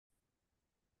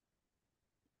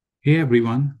Hey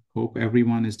everyone, hope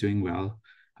everyone is doing well.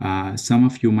 Some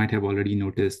of you might have already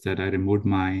noticed that I removed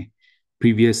my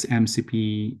previous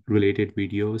MCP related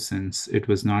video since it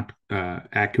was not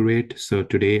accurate. So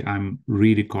today I'm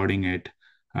re-recording it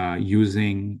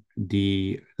using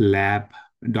the lab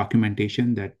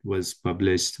documentation that was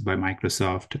published by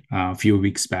Microsoft a few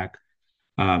weeks back.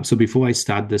 So before I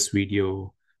start this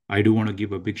video, I do want to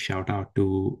give a big shout out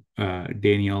to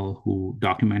Daniel, who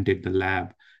documented the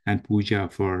lab, and Pooja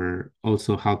for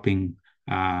also helping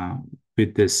uh,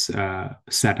 with this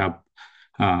setup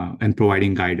and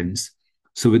providing guidance.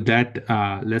 So with that,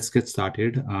 let's get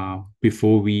started.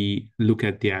 Before we look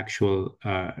at the actual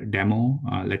demo,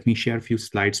 let me share a few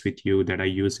slides with you that I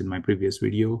used in my previous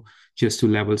video just to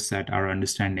level set our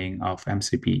understanding of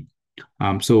MCP.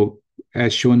 So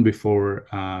as shown before,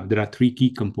 there are three key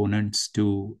components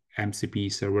to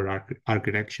MCP server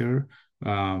architecture.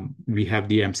 We have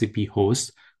the MCP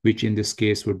host, which in this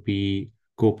case would be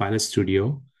Copilot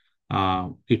Studio.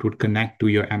 It would connect to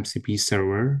your MCP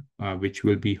server, which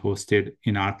will be hosted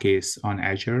in our case on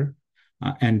Azure.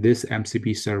 And this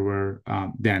MCP server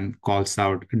then calls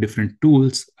out different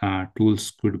tools.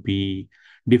 Tools could be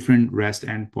different REST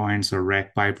endpoints or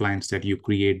rack pipelines that you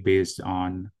create based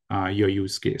on your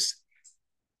use case.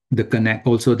 The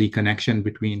connection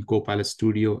between Copilot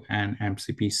Studio and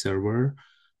MCP server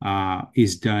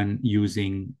is done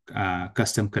using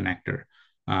custom connector.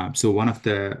 So one of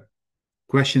the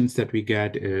questions that we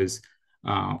get is,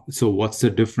 so what's the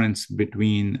difference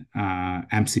between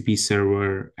MCP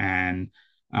server and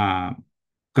uh,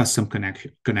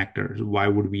 connectors? Why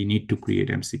would we need to create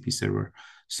MCP server?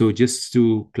 So just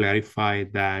to clarify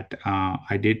that,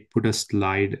 I did put a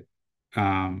slide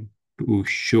to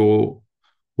show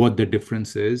what the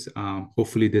difference is.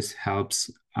 Hopefully this helps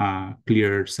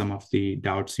clear some of the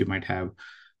doubts you might have.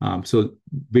 So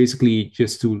basically,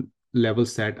 just to level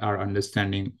set our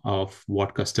understanding of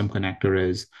what custom connector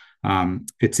is,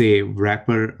 it's a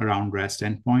wrapper around REST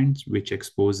endpoints, which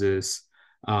exposes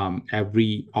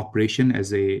every operation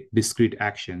as a discrete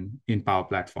action in Power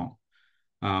Platform.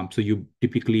 So you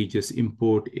typically just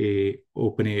import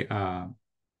open a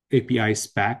API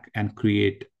spec and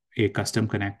create a custom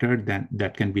connector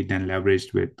that can be then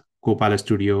leveraged with Copilot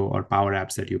Studio or Power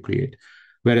Apps that you create.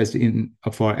 Whereas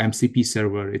for MCP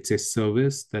server, it's a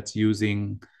service that's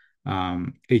using a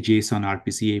JSON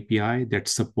RPC API that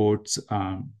supports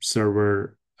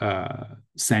server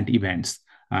sent events.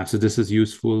 So this is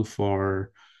useful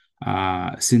for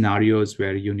scenarios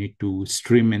where you need to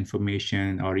stream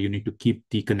information or you need to keep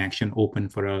the connection open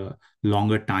for a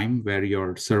longer time, where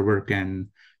your server can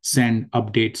send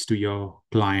updates to your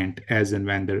client as and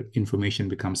when the information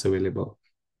becomes available.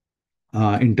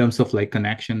 In terms of like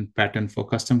connection pattern for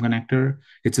custom connector,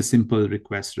 it's a simple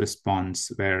request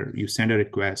response where you send a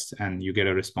request and you get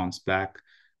a response back.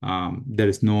 There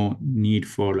is no need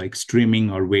for like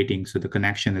streaming or waiting, so the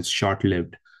connection is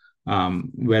short-lived.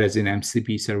 Whereas in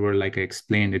MCP server, like I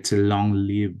explained, it's a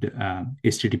long-lived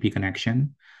HTTP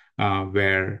connection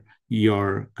where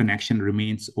your connection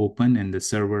remains open and the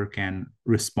server can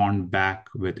respond back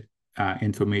with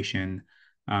information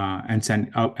and send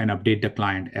up and update the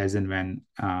client as and when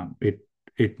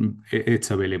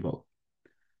it's available.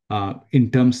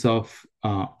 In terms of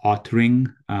authoring,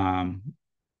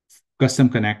 custom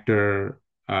connector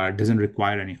doesn't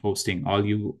require any hosting. All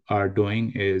you are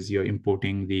doing is you're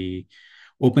importing the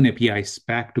OpenAPI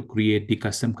spec to create the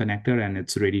custom connector, and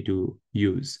it's ready to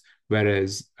use.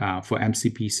 Whereas for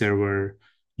MCP server,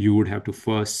 you would have to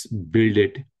first build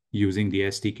it using the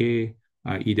SDK,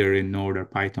 either in Node or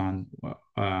Python,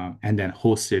 and then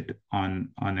host it on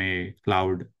a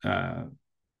cloud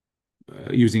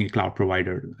using a cloud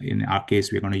provider. In our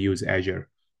case, we're going to use Azure.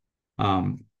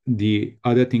 The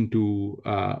other thing to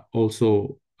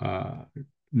also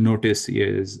notice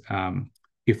is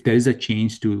if there is a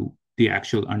change to the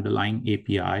actual underlying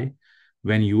API,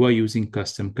 when you are using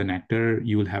custom connector,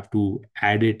 you will have to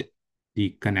edit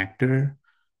the connector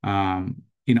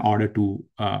in order to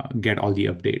get all the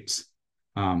updates.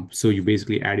 So you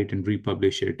basically add it and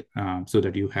republish it so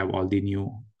that you have all the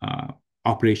new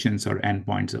operations or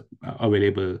endpoints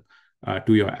available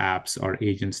to your apps or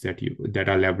agents that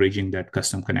are leveraging that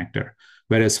custom connector.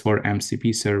 Whereas for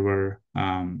MCP server,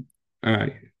 uh,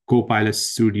 Copilot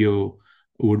Studio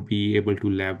would be able to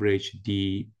leverage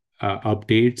the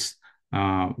updates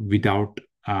without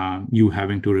you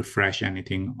having to refresh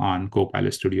anything on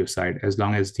Copilot Studio side. As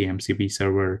long as the MCP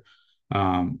server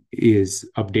is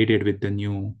updated with the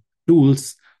new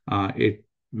tools, it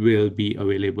will be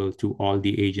available to all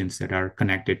the agents that are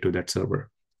connected to that server.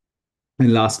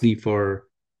 And lastly, for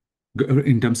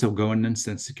in terms of governance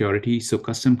and security. So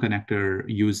custom connector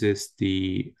uses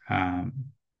the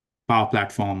Power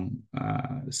Platform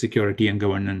security and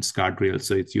governance guardrails.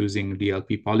 So it's using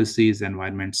DLP policies,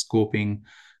 environment scoping,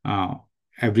 uh,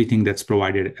 everything that's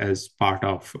provided as part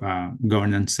of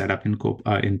governance setup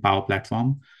in Power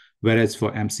Platform. Whereas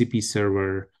for MCP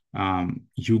server,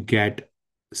 you get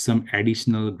some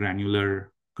additional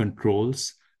granular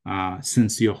controls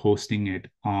since you're hosting it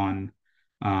um,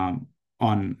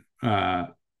 on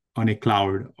on a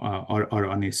cloud or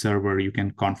on a server. You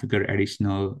can configure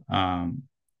additional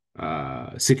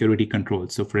security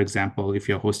controls. So, for example, if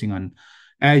you're hosting on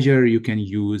Azure, you can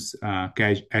use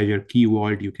Azure Key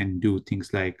Vault. You can do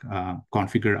things like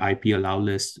configure IP allow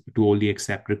list to only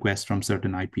accept requests from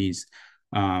certain IPs,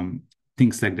 um,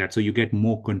 things like that. So you get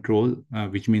more control,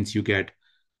 which means you get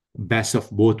best of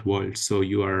both worlds. So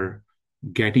you are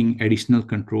getting additional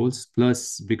controls,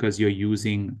 plus because you're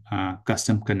using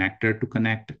custom connector to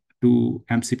connect to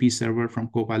MCP server from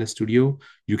Copilot Studio,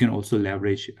 you can also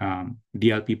leverage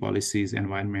DLP policies,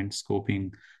 environment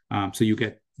scoping. So you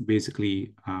get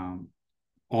basically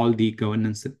all the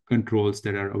governance controls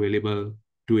that are available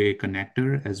to a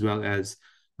connector, as well as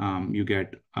you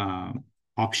get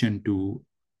option to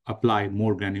apply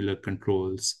more granular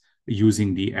controls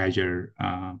using the Azure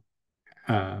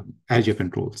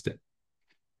controls.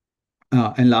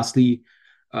 And lastly,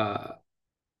 uh,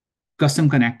 custom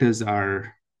connectors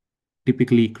are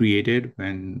typically created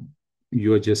when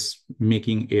you're just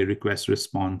making a request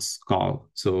response call.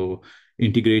 So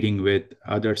integrating with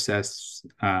other SaaS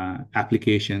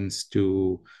applications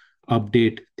to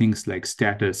update things like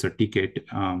status or ticket.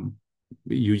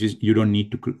 You don't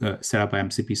need to set up an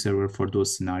MCP server for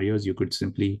those scenarios. You could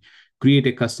simply create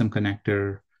a custom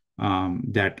connector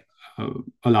that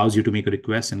allows you to make a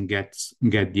request and get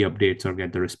the updates or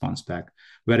get the response back.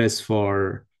 Whereas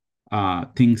for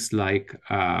things like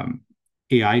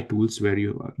AI tools where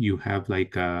you have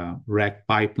like rec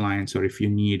pipelines, or if you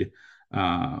need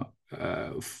uh,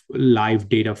 live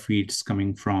data feeds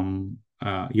coming from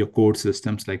your core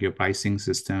systems like your pricing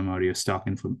system or your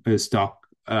stock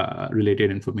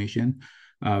related information,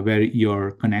 where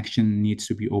your connection needs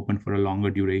to be open for a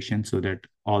longer duration so that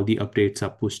all the updates are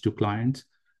pushed to clients.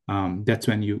 That's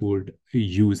when you would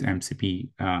use MCP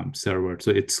server.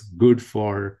 So it's good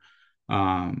for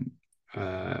um,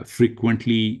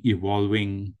 frequently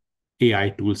evolving AI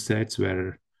tool sets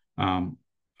where um,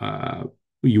 uh,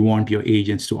 you want your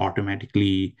agents to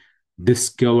automatically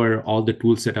discover all the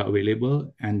tools that are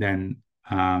available and then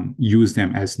use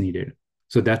them as needed.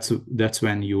 So that's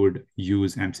when you would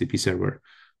use MCP server.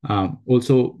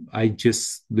 Also, I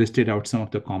just listed out some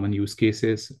of the common use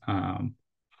cases.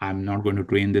 I'm not going to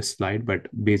train this slide, but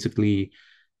basically,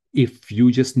 if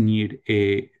you just need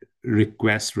a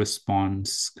request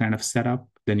response kind of setup,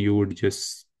 then you would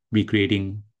just be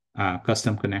creating a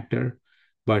custom connector.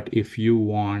 But if you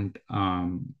want uh,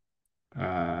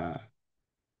 uh,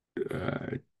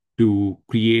 to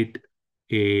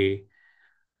a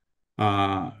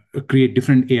uh, create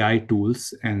different AI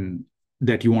tools and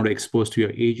that you want to expose to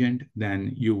your agent,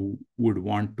 then you would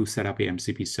want to set up a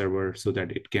MCP server so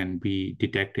that it can be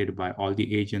detected by all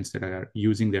the agents that are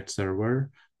using that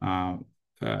server,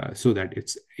 so that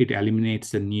it eliminates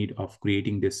the need of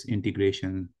creating this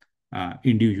integration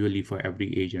individually for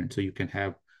every agent. So you can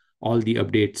have all the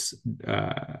updates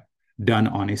done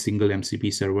on a single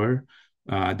MCP server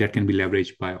that can be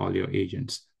leveraged by all your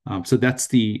agents. So that's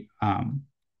the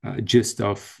gist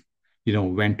of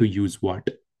when to use what.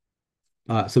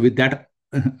 So with that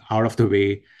out of the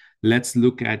way, let's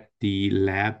look at the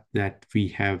lab that we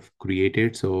have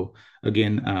created. So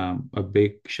again, a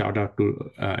big shout out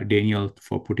to Daniel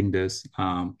for putting this.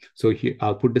 So here,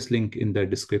 I'll put this link in the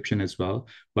description as well,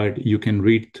 but you can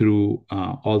read through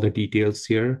all the details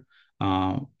here.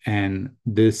 And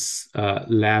this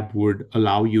lab would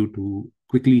allow you to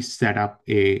quickly set up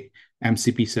a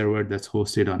MCP server that's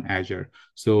hosted on Azure.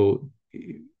 So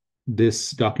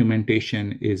this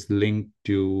documentation is linked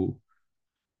to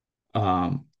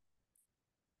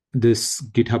this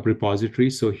GitHub repository.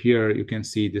 So here you can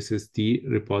see this is the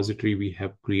repository we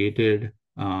have created.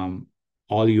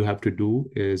 All you have to do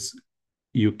is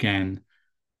you can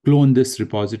clone this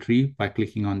repository by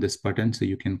clicking on this button. So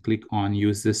you can click on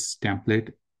use this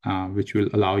template, which will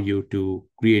allow you to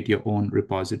create your own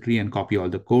repository and copy all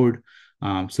the code.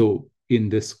 So in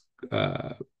this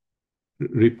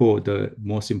repo, the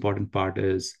most important part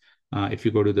is if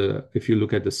you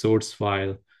look at the source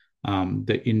file,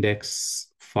 the index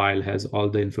file has all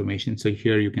the information. So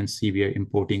here you can see we are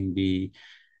importing the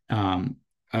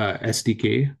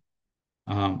SDK,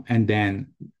 and then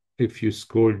if you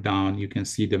scroll down, you can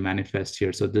see the manifest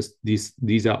here. So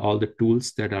these are all the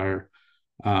tools that are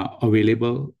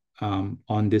available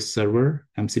on this server,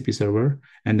 MCP server.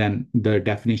 And then the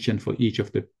definition for each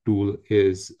of the tool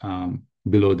is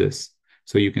below this.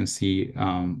 So you can see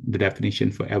the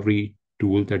definition for every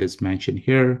tool that is mentioned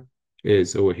here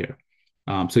is over here.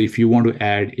 So if you want to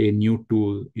add a new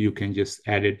tool, you can just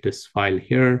edit this file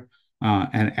here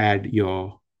and add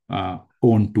your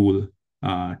own tool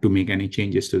to make any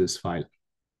changes to this file.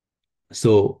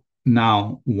 So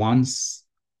now once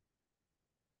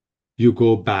you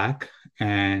go back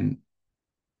and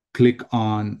click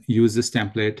on use this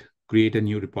template, create a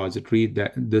new repository,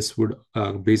 that this would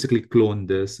basically clone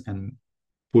this and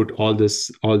put all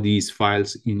these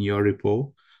files in your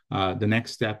repo. The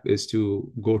next step is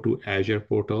to go to Azure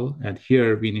portal, and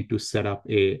here we need to set up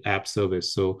a app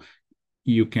service. So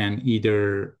you can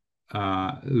either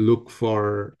look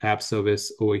for app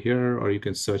service over here, or you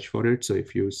can search for it. So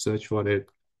if you search for it,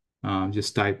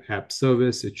 just type app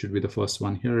service. It should be the first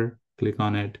one here. Click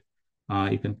on it.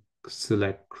 You can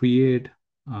select create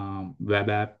web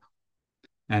app,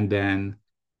 and then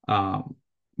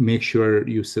make sure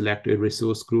you select a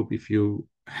resource group if you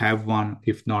have one.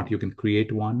 If not, you can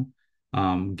create one.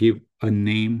 Give a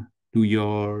name to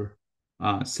your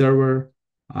server.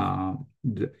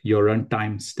 Your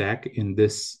runtime stack in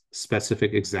this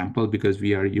specific example, because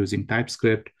we are using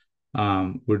TypeScript,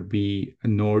 would be a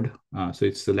node. So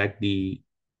you select the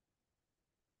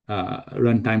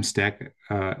runtime stack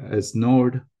as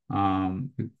node,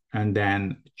 and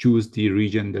then choose the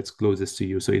region that's closest to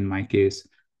you. So in my case,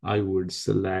 I would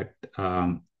select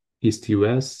East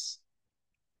US.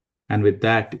 And with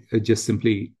that, just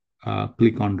simply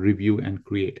click on review and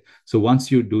create. So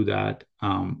once you do that,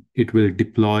 it will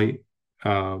deploy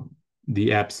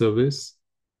the app service.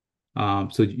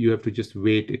 So you have to just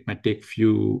wait. It might take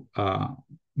few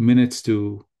minutes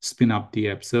to spin up the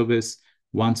app service.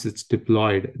 Once it's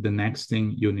deployed, the next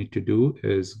thing you need to do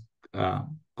is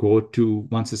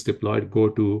once it's deployed, go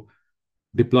to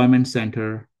Deployment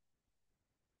Center.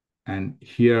 And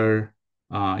here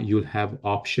you'll have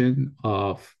option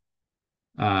of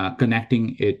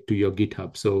connecting it to your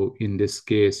GitHub. So in this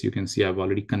case, you can see I've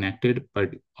already connected,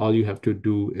 but all you have to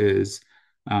do is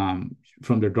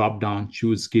from the drop-down,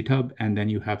 choose GitHub, and then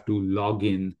you have to log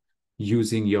in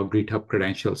using your GitHub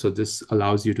credential. So this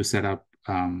allows you to set up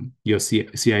your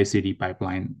CI/CD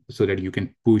pipeline so that you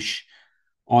can push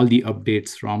all the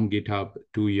updates from GitHub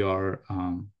to your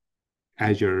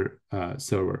Azure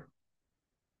server.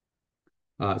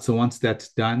 So once that's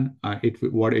done,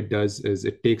 what it does is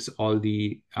it takes all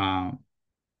the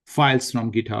files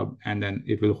from GitHub, and then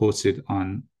it will host it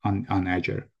on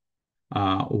Azure.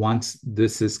 Once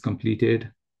this is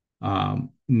completed,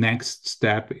 next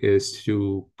step is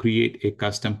to create a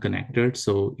custom connector.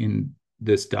 So in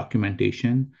this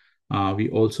documentation,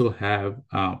 we also have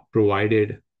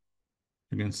provided,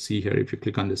 you can see here, if you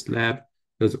click on this lab,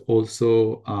 there's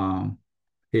also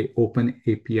a open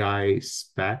API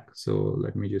spec. So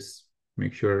let me just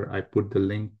make sure I put the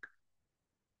link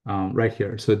right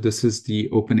here. So this is the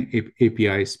open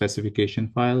API specification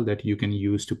file that you can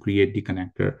use to create the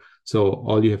connector. So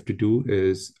all you have to do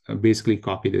is basically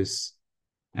copy this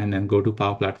and then go to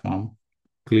Power Platform,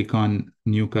 click on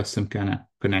new custom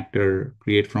connector,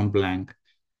 create from blank,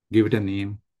 give it a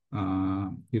name.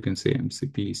 You can say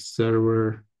MCP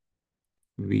server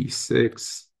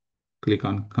v6, click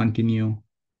on continue,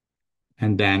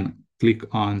 and then click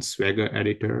on Swagger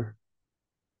editor,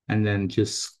 and then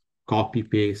just copy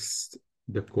paste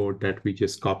the code that we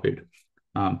just copied.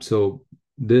 So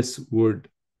this would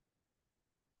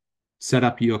set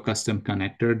up your custom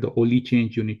connector. The only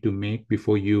change you need to make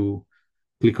before you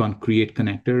click on create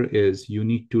connector is you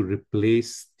need to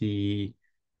replace the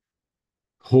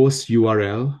host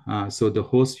URL. So the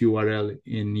host URL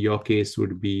in your case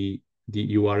would be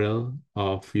the URL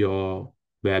of your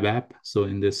web app. So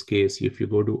in this case, if you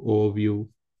go to overview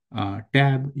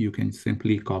tab, you can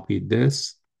simply copy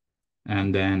this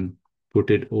and then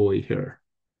put it over here.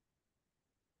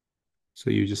 So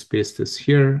you just paste this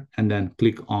here and then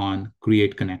click on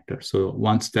create connector. So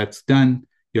once that's done,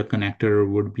 your connector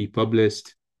would be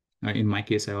published. In my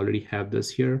case, I already have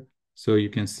this here. So you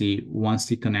can see once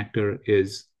the connector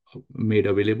is made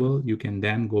available, you can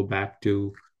then go back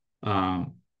to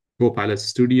Copilot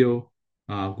Studio,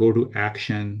 go to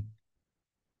action,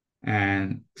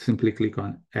 and simply click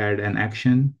on add an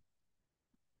action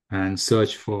and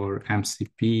search for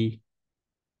MCP.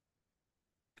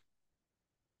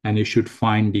 And you should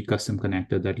find the custom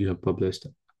connector that you have published.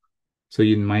 So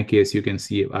in my case, you can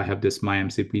see I have this my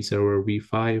MCP server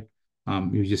v5.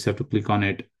 You just have to click on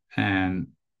it and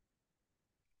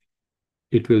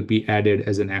it will be added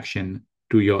as an action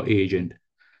to your agent.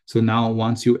 So now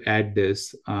once you add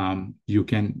this, you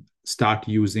can start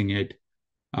using it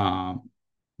uh,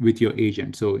 with your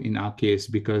agent. So in our case,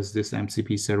 because this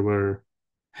MCP server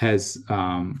has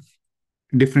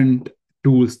different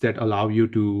tools that allow you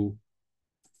to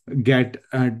get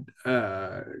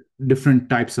different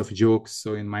types of jokes.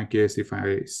 So in my case, if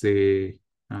I say,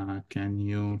 can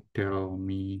you tell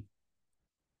me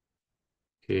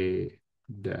a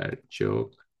dad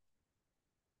joke?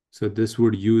 So this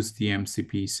would use the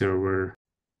MCP server.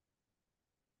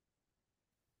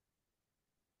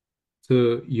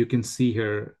 So you can see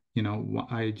here,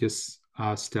 I just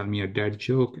asked, tell me a dad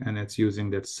joke, and it's using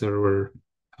that server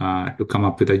to come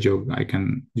up with a joke. I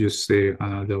can just say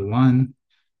another one,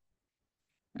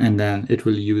 and then it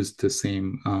will use the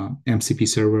same MCP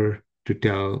server to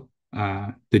tell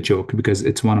the joke, because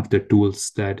it's one of the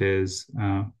tools that is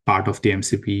part of the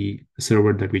MCP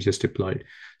server that we just deployed.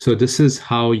 So this is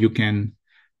how you can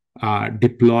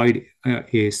deploy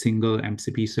a single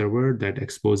MCP server that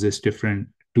exposes different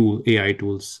AI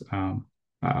tools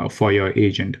for your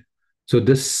agent. So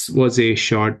this was a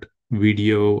short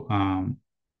video. I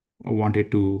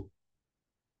wanted to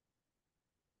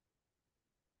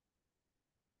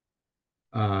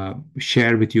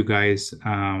share with you guys.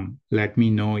 Let me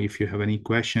know if you have any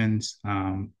questions,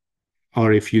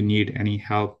 or if you need any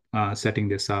help setting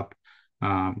this up.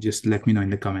 Just let me know in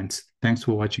the comments. Thanks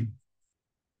for watching.